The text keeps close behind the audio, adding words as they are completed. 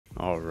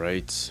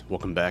Alright,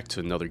 welcome back to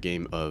another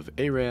game of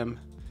ARAM.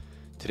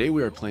 Today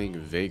we are playing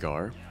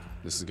Veigar.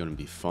 This is going to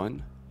be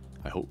fun,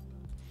 I hope.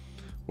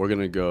 We're going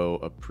to go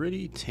a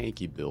pretty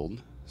tanky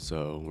build,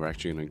 so we're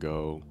actually going to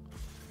go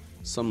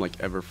some like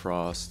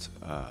Everfrost.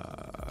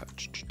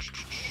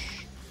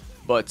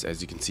 But as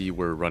you can see,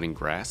 we're running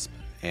Grasp,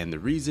 and the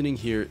reasoning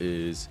here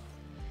is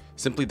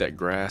simply that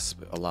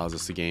Grasp allows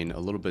us to gain a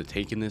little bit of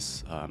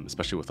tankiness,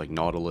 especially with like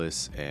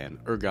Nautilus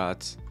and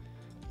Urgot.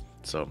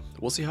 So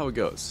we'll see how it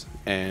goes,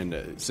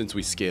 and since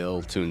we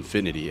scale to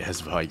infinity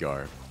as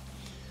Veigar,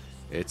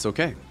 it's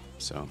okay.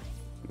 So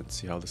let's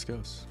see how this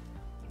goes.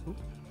 Ooh,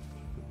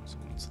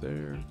 someone's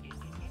there.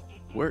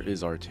 Where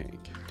is our tank?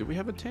 Do we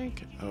have a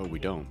tank? Oh, we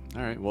don't.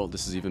 All right, well,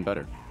 this is even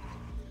better.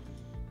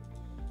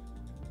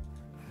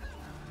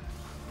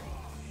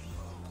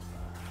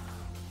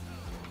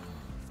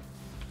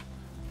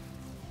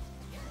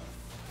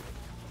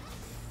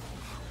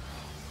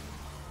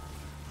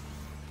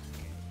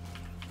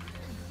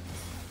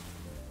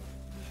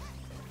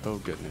 Oh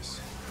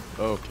goodness.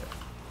 Okay.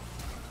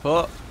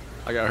 Oh,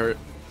 I got hurt.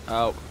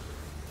 Ow.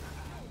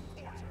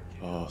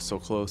 Oh, so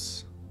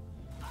close.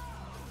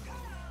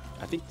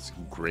 I think it's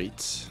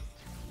great.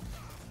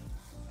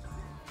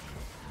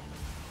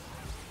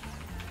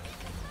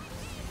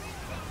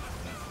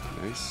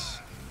 Nice.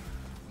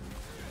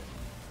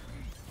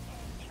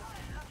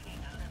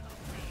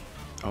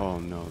 Oh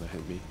no, that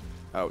hit me.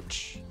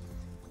 Ouch.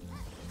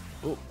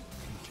 Oh,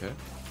 okay.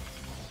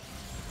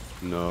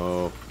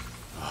 No.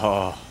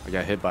 Oh, I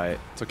got hit by it.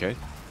 It's okay.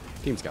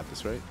 Team's got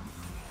this, right?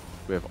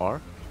 We have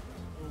R.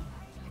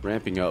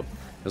 Ramping up.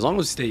 As long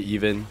as we stay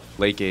even,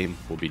 late game,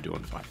 we'll be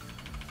doing fine.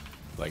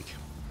 Like,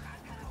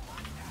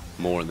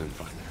 more than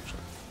fine, actually.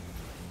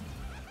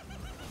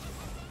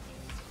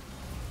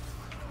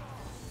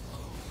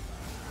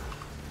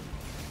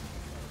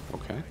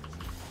 Okay.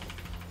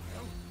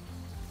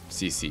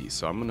 CC,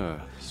 so I'm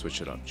gonna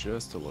switch it up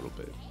just a little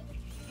bit.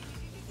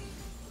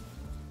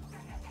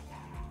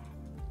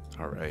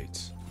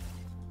 Alright.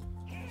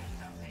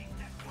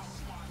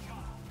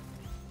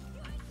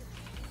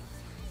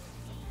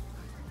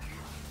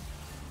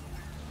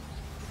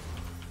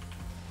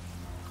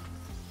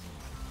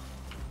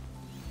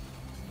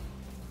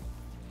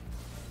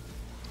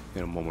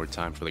 Hit him one more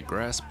time for the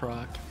grass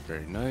proc.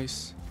 Very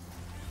nice.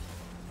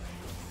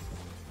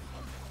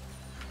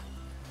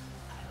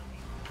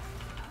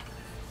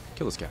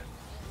 Kill this guy.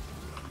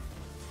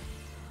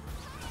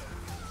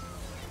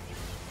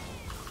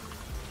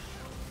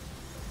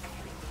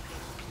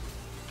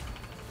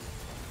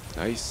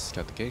 Nice.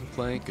 Got the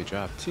gangplank. Good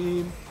job,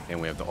 team. And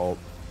we have the ult.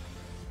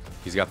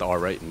 He's got the R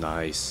right.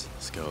 Nice.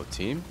 Let's go,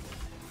 team.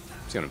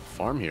 He's gonna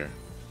farm here.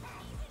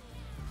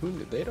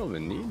 They don't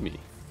even need me.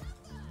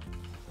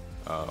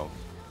 Uh-oh,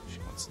 she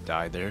wants to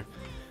die there.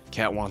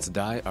 Cat wants to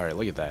die. All right,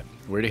 look at that.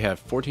 We already have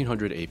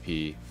 1400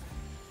 AP.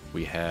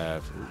 We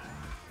have...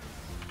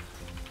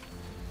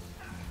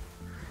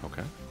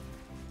 Okay.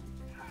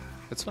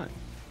 That's fine.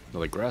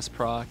 Another grass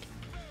proc.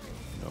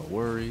 No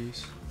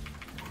worries.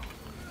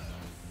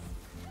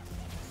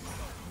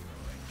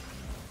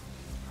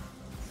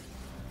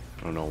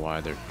 I don't know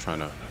why they're trying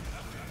to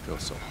go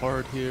so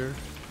hard here.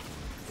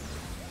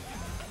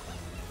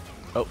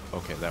 Oh,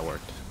 okay, that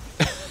worked.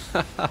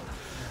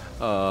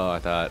 Oh, I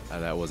thought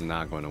that was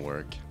not going to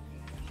work.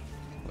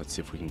 Let's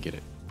see if we can get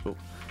it. Oh.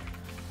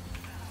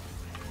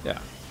 Yeah.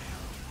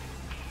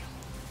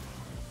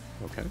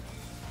 Okay.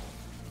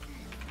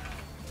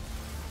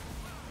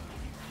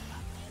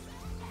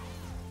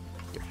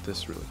 Get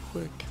this really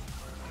quick.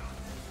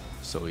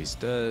 So he's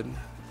dead.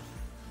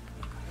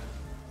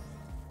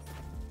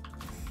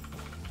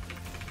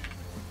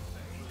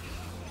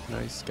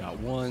 Nice, got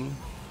one.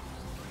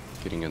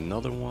 Getting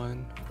another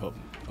one. Oh,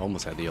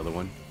 almost had the other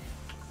one.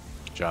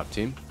 Good job,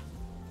 team.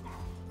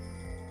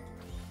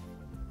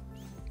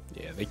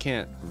 Yeah, they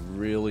can't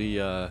really,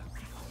 they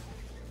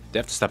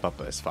have to step up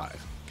as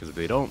 5, because if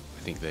they don't,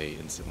 I think they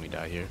instantly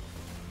die here.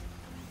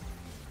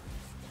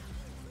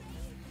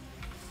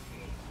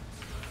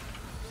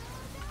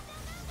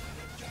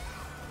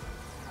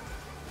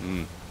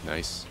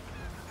 Nice.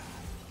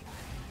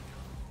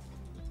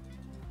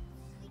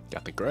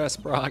 Got the grass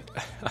proc.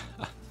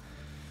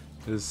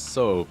 This is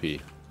so OP.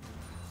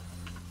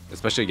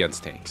 Especially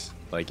against tanks.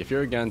 Like, if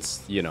you're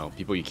against, you know,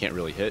 people you can't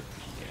really hit,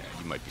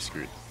 yeah, you might be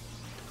screwed.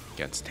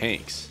 Against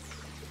tanks.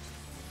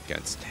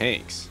 Against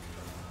tanks.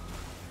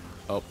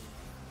 Oh.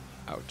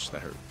 Ouch,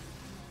 that hurt.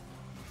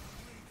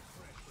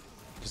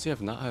 Does he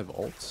not have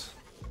ults?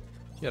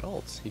 He had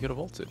ults. He could have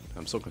ulted.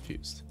 I'm so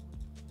confused.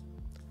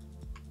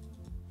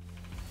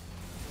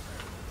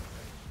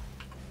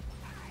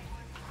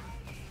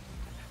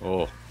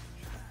 Oh.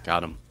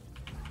 Got him.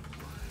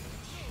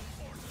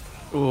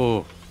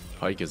 Oh.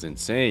 Pike is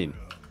insane.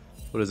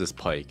 What is this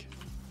pike?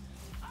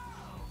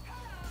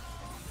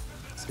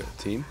 Let's go,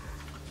 team.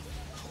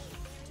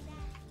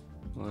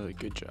 Well,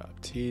 good job,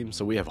 team.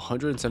 So we have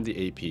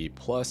 170 AP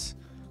plus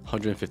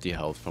 150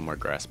 health from our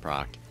grass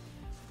proc.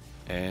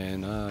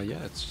 And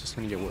yeah, it's just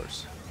gonna get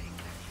worse.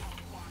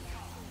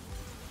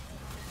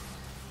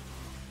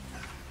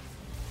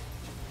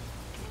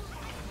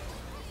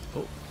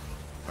 Oh,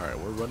 alright,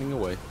 we're running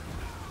away.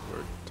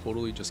 We're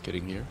totally just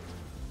kidding here.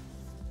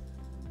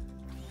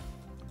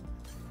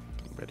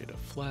 Getting ready to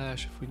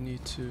flash if we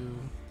need to.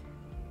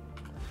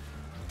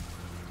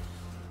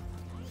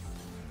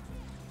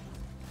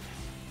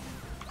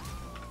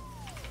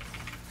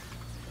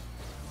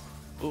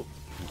 Oh,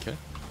 okay.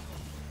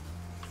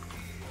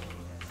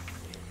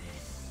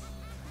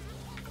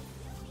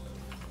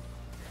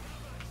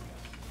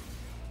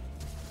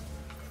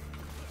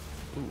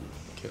 Ooh,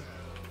 okay.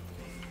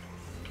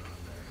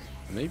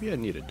 Maybe I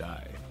need to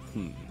die.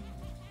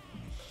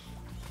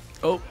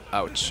 Oh,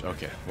 ouch.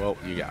 Okay, well,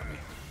 you got me.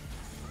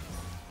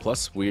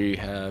 Plus, we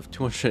have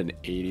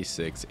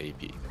 286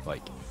 AP.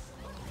 Like,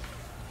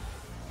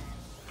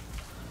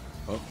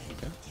 oh,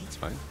 okay, that's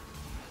fine.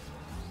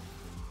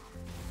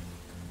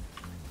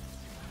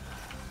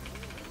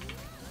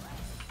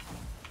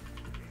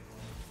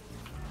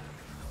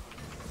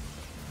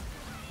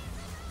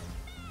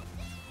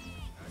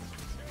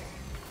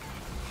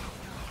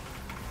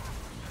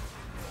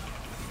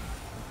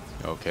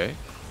 Okay.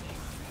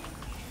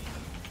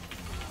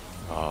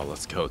 Oh,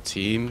 let's go,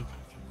 team.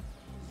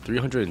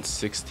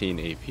 316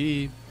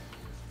 AP.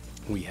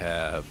 We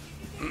have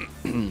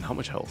how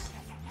much health?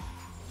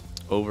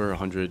 Over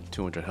 100,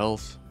 200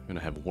 health. We're gonna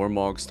have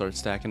Warmog start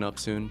stacking up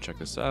soon. Check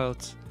this out.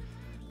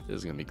 This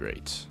is gonna be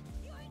great.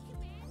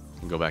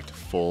 And go back to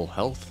full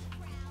health.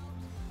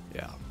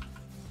 Yeah.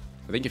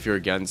 I think if you're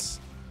against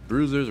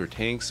bruisers or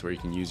tanks where you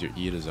can use your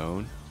E to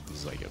zone, this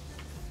is like a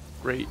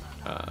great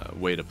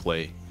way to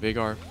play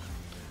Veigar.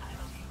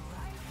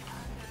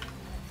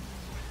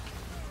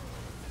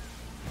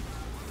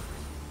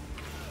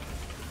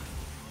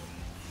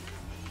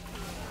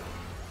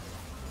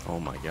 Oh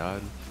my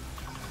god,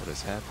 what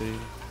is happening?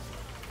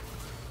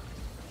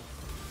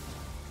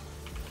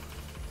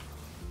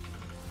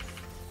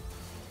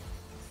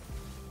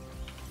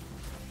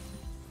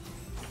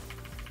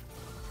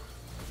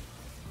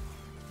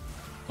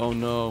 Oh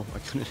no, I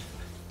couldn't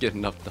get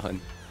enough done.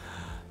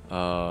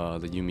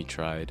 The Yumi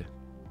tried.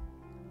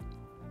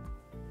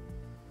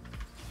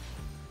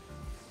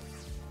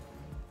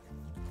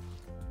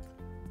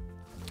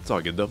 It's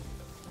all good though.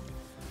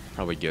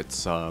 Probably get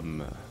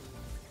some...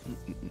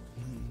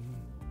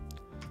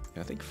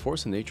 I think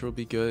Force of Nature will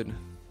be good,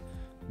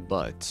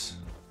 but...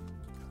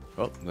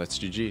 well, that's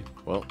GG.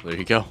 Well, there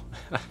you go.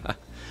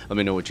 Let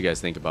me know what you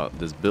guys think about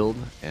this build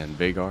and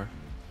Veigar.